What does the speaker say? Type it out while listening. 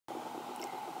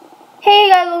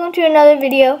Hey guys, welcome to another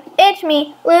video. It's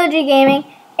me, Lil G Gaming,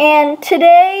 and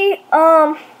today,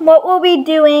 what we'll be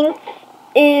doing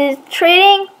is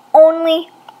trading only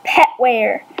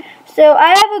petware. So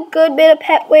I have a good bit of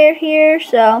petware here.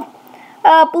 So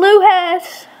Blue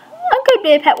has a good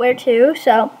bit of petware too.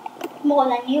 So more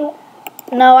than you.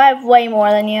 No, I have way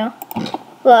more than you.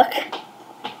 Look.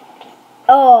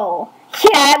 Oh,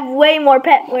 yeah, I have way more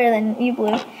petware than you,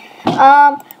 Blue.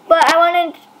 But I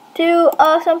wanted to do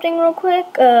something real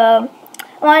quick. I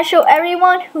want to show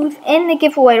everyone who's in the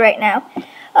giveaway right now.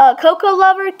 Coco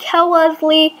Lover, Kel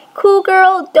Wesley, Cool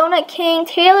Girl, Donut King,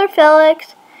 Taylor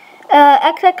Felix,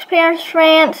 XX Parents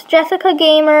France, Jessica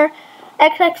Gamer,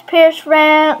 XX Parents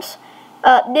France.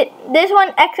 This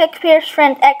one XX Parents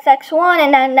France XX1,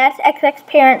 and then that's XX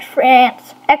Parents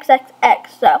France XXX.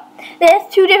 So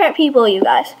there's two different people, you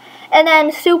guys. And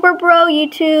then Super Bro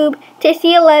YouTube,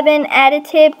 Tissy11,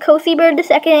 Additive, Cozy Bird the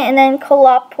Second, and then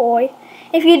Colopoy.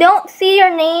 If you don't see your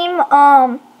name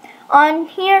on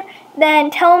here,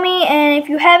 then tell me. And if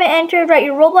you haven't entered, write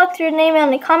your Roblox or your name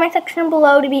in the comment section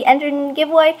below to be entered in the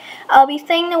giveaway. I'll be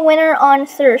saying the winner on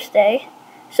Thursday.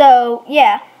 So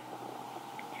yeah.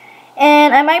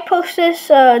 And I might post this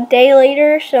a day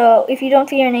later. So if you don't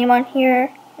see your name on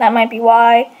here, that might be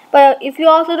why. But if you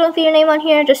also don't see your name on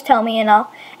here, just tell me and I'll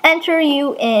enter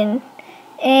you in.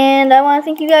 And I want to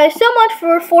thank you guys so much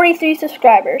for 43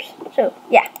 subscribers. So,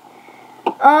 yeah.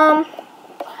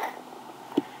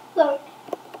 Look.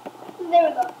 There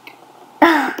we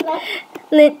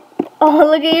go. Oh,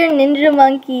 look at your ninja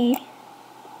monkey.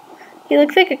 He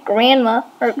looks like a grandma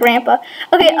or a grandpa.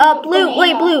 Okay, Blue,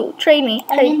 wait, Blue, trade me.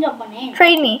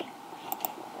 Trade me.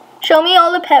 Show me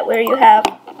all the petware you have.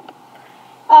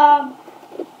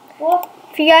 Well,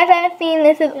 if you guys haven't seen,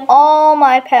 this is all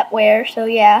my petware, so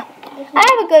yeah. I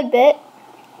have a good bit.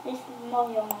 This is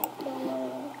most of my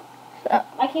petware. So.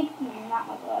 I keep not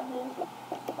my glasses.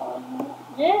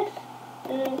 This.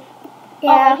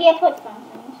 Yeah. Oh, I can't put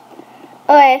something.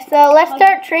 Okay, so let's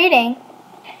start trading.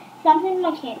 Something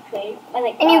I can't trade.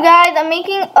 And you guys, I'm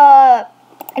making a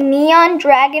neon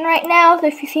dragon right now, so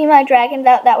if you see my dragons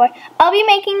out that way, I'll be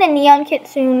making the neon kit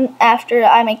soon after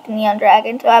I make the neon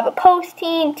dragon. So I have a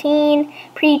post-teen, teen,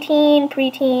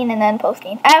 preteen, and then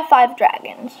post-teen. I have 5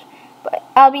 dragons, but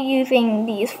I'll be using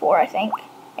these 4, I think.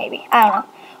 Maybe. I don't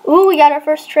know. Ooh, we got our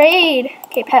first trade.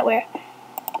 Okay, petware.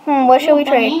 What should we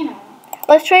trade?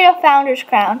 Let's trade a founder's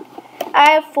crown. I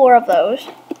have 4 of those.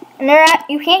 And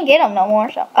you can't get them no more,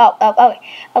 so, okay.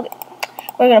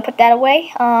 We're going to put that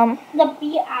away. The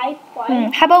BI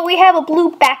flight. How about we have a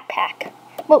blue backpack?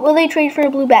 What will they trade for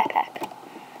a blue backpack?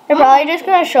 They're probably just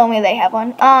going to show me they have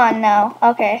one. Oh, no.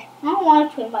 Okay. I don't want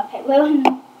to trade my pet.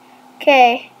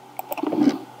 Okay.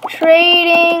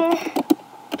 Trading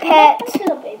pet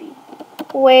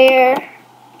where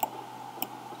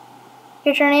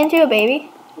you're turning into a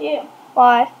baby? Yeah.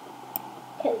 Why?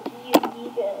 Because you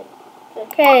need it.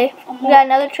 Okay. We got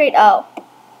another trade. Oh.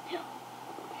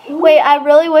 Wait, I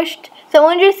really wished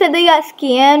someone just said they got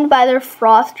scammed by their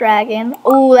frost dragon.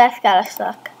 Ooh, that's gotta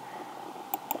suck.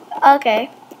 Okay.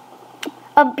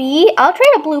 A bee? I'll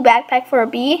trade a blue backpack for a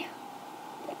bee.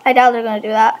 I doubt they're gonna do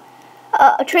that.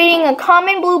 Trading a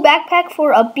common blue backpack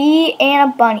for a bee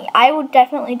and a bunny. I would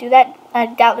definitely do that. I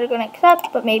doubt they're gonna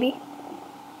accept, but maybe.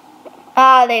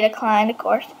 Ah, they declined, of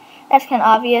course. That's kind of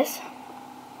obvious.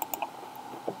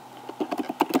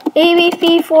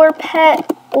 ABC for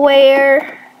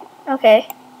petware. Okay.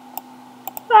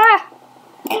 Ah!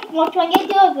 Well, trying to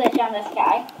do a glitch on this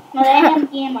guy. Now that I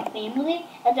have me and my family,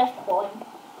 I just call him.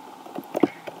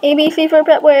 ABC for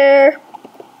petware.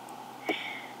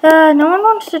 No one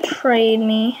wants to trade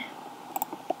me.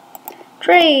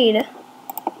 Trade.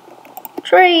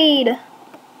 Trade.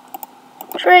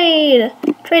 Trade.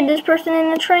 Trade this person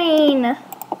in the train.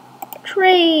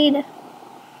 Trade.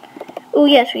 Oh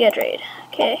yes, we got trade.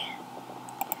 Okay.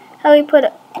 How do we put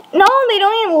it? No, they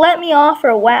don't even let me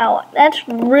offer. Wow, that's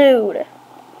rude.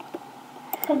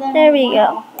 There we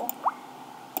go.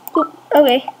 Oop,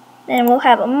 okay, then we'll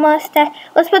have a mustache.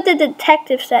 Let's put the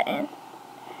detective set in.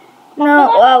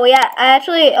 No, well, I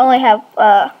actually only have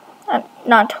a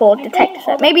non-told detective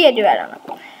set. Maybe I do. I don't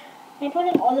know. They put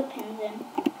in all the pins in.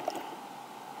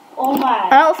 Oh my!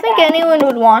 I don't think anyone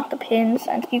would want the pins,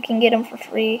 since you can get them for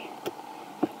free.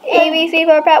 ABC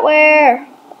for petware.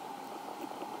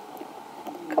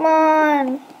 Come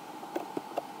on.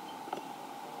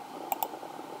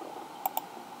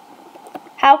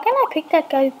 How can I pick that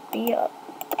guy's B up?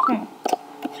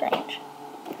 Strange.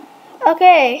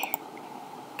 Okay.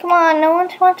 Come on, no one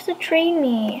wants to trade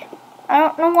me. I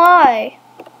don't know why.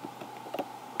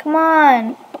 Come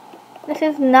on. This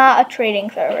is not a trading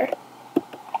server.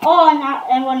 Oh, not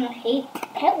everyone hates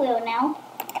Pet Wheel now.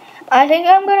 I think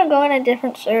I'm gonna go in a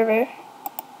different server.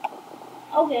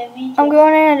 Okay, me too. I'm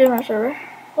going in a different server.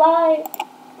 Bye.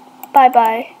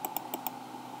 Bye-bye.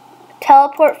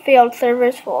 Teleport failed,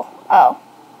 server's full. Oh.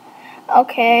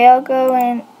 Okay, I'll go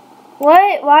in.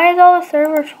 What? Why is all the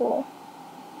servers full?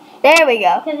 There we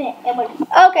go.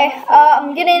 Okay,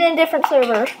 I'm getting in a different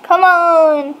server. Come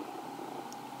on.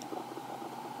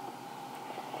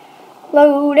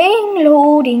 Loading,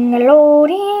 loading,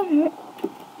 loading.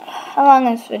 How long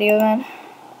is this video, man?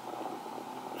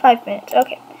 5 minutes,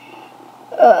 okay.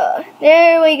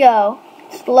 There we go.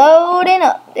 It's loading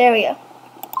up. There we go.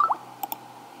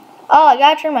 Oh, I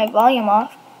gotta turn my volume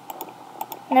off.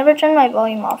 Never turn my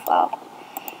volume off. Wow.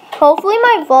 Hopefully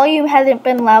my volume hasn't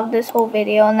been loud this whole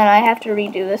video and then I have to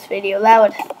redo this video. That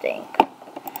would stink.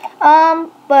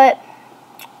 But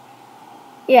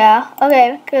yeah,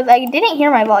 okay, because I didn't hear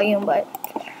my volume, but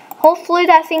hopefully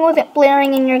that thing wasn't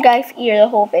blaring in your guys' ear the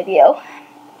whole video.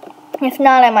 If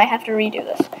not, I might have to redo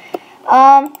this.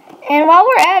 And while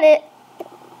we're at it,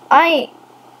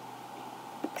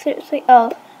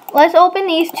 let's open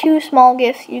these 2 small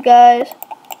gifts, you guys.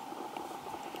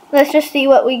 Let's just see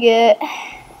what we get.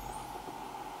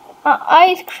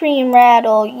 Ice cream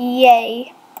rattle,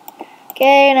 yay.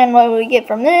 Okay, and then what do we get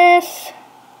from this?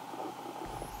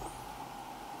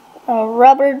 A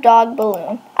rubber dog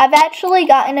balloon. I've actually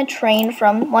gotten a train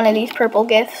from one of these purple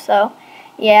gifts, so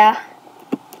yeah.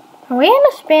 Are we in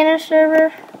a Spanish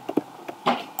server?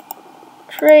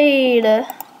 Trade.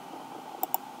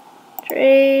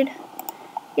 Trade.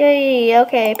 Yay,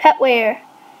 okay, petware.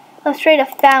 Let's trade a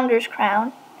founder's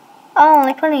crown. Oh,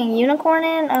 like putting a unicorn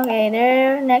in? Okay,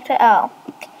 there, next to, oh.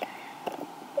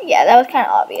 Yeah, that was kind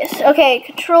of obvious. Okay,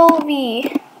 Control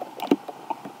V.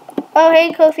 Oh,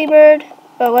 hey, Cozy Bird.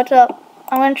 Oh, what's up?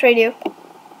 I'm gonna trade you.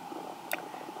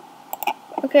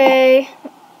 Okay,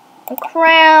 a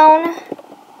crown.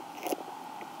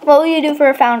 What will you do for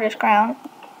a founder's crown?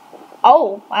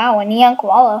 Oh, wow, a neon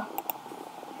koala.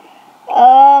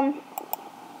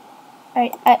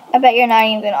 I bet you're not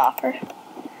even gonna offer.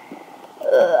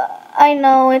 I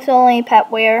know it's only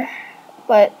petware,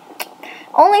 but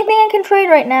only thing I can trade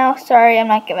right now. Sorry, I'm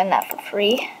not giving that for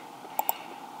free.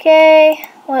 Okay,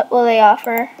 what will they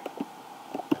offer?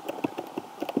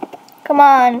 Come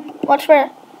on, what's for?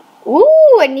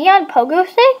 Ooh, a neon pogo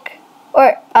stick?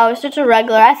 Or, oh, it's just a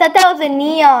regular. I thought that was a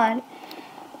neon.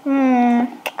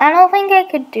 I don't think I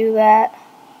could do that.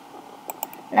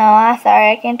 No, I'm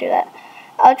sorry, I can't do that.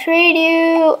 I'll trade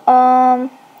you,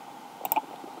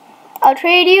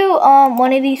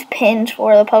 one of these pins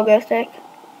for the pogo stick.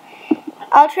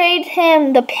 I'll trade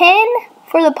him the pin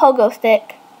for the pogo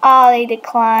stick. Ah, they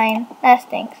decline. That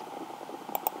stinks.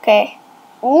 Okay.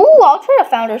 Ooh, I'll trade a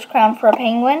founder's crown for a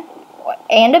penguin.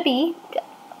 And a bee.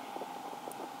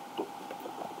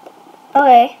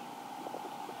 Okay.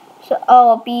 So,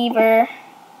 oh, a beaver.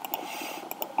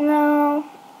 No.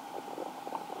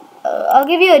 I'll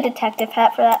give you a detective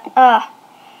hat for that.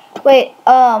 Wait,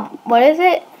 what is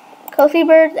it? Cozy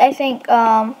Bird, I think,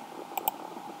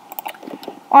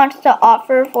 wants to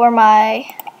offer for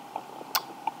my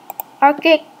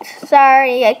Arctic.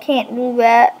 Sorry, I can't do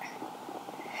that.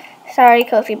 Sorry,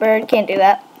 Cozy Bird, can't do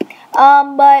that.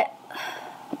 But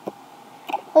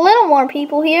a little more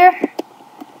people here.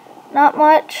 Not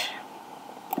much.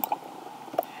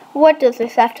 What does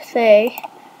this have to say?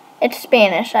 It's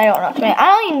Spanish. I don't know Spanish. I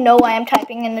don't even know why I'm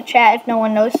typing in the chat if no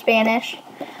one knows Spanish.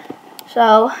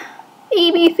 So,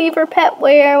 ABC for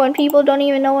petware when people don't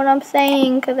even know what I'm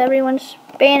saying because everyone's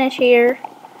Spanish here.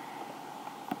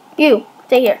 You,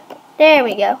 stay here. There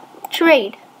we go.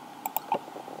 Trade.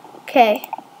 Okay.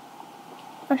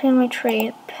 What can we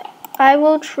trade? I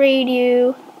will trade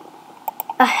you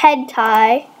a head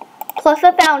tie plus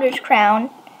a founder's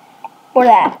crown for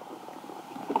that.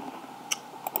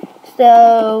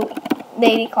 So,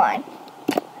 they decline.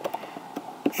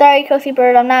 Sorry, Cozy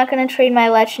Bird, I'm not going to trade my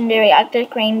legendary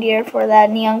Arctic reindeer for that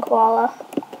neon koala.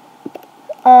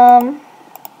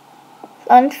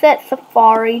 Sunset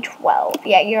Safari 12.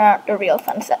 Yeah, you're not the real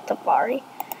Sunset Safari.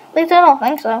 At least I don't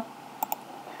think so.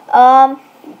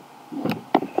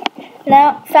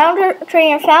 Now,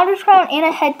 trading a founder's crown and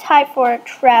a head tie for a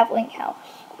traveling house.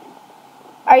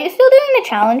 Are you still doing the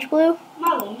challenge, Blue?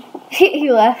 No.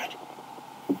 He left.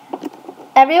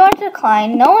 Everyone's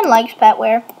declined. No one likes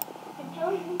petware.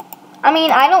 I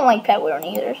mean, I don't like petware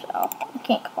either, so I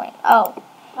can't complain. Oh.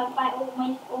 But buy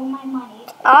all my money.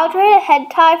 I'll trade a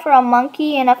head tie for a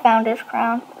monkey and a founder's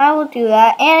crown. I will do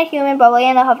that. And a human bubble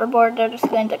and a hoverboard. They're just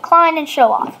going to decline and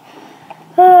show off.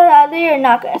 They are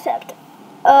not going to accept.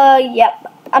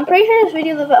 Yep. I'm pretty sure this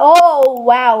video is oh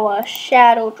wow, a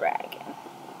shadow dragon.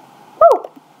 Woo!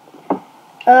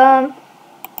 I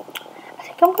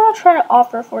think I'm gonna try to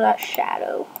offer for that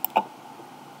shadow.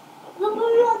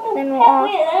 Then we'll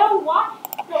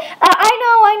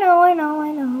I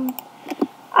know.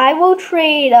 I will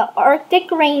trade an Arctic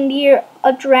reindeer,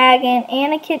 a dragon,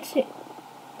 and a kitsune.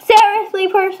 Seriously,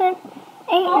 person?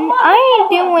 I ain't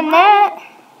doing that.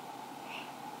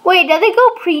 Wait, does it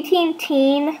go preteen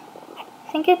teen?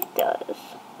 I think it does.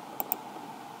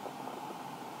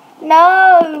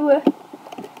 No.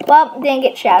 Well, didn't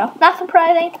get shadow. Not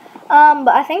surprising.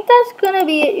 But I think that's gonna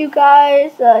be it, you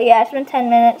guys. Yeah, it's been 10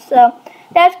 minutes, so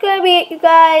that's gonna be it, you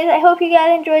guys. I hope you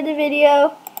guys enjoyed the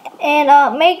video,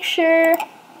 and make sure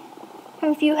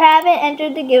if you haven't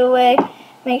entered the giveaway,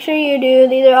 make sure you do.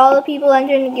 These are all the people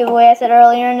entering the giveaway. I said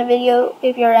earlier in the video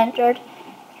if you're entered.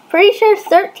 Pretty sure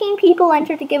 13 people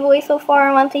entered the giveaway so far.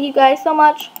 I want to thank you guys so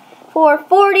much for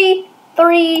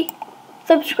 43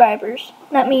 subscribers.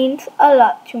 That means a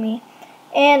lot to me.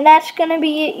 And that's gonna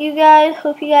be it, you guys.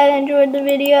 Hope you guys enjoyed the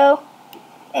video.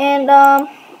 And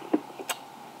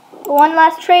one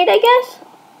last trade, I guess.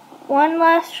 One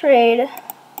last trade.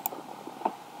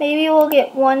 Maybe we'll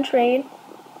get one trade.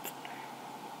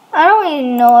 I don't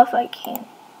even know if I can.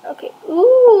 Okay.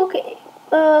 Ooh. Okay.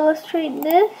 Let's trade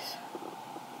this.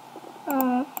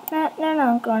 They're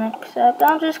not gonna accept.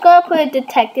 I'm just gonna put a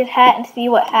detective hat and see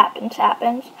what happens.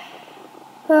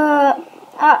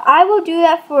 I will do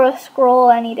that for a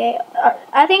scroll any day.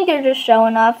 I think they're just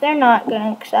showing off. They're not going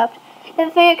to accept.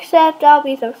 If they accept, I'll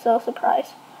be so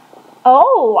surprised.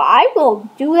 Oh, I will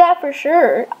do that for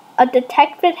sure. A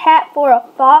detective hat for a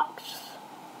fox.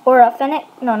 Or a fennec.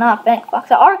 No, not a fennec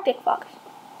fox. An Arctic fox.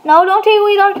 No, don't take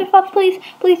away the Arctic fox, please.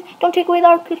 Please, don't take away the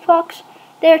Arctic fox.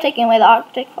 They're taking away the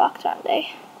Arctic fox, aren't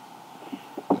they?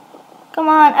 Come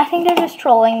on. I think they're just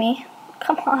trolling me.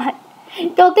 Come on.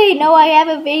 Don't they know I have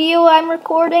a video I'm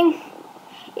recording?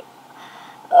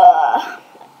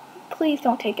 Please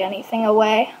don't take anything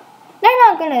away. They're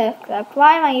not going to accept.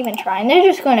 Why am I even trying? They're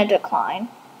just going to decline.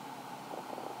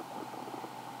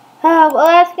 Well,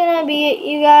 that's going to be it,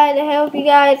 you guys. I hope you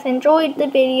guys enjoyed the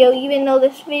video, even though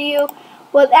this video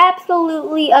was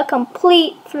absolutely a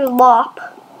complete flop.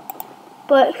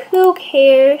 But who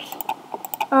cares?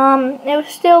 It was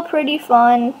still pretty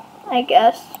fun, I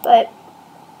guess, but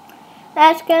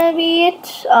that's gonna be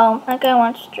it. I'm gonna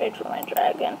want straight for my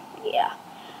dragon. Yeah.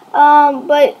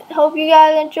 But hope you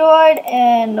guys enjoyed,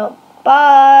 and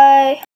bye.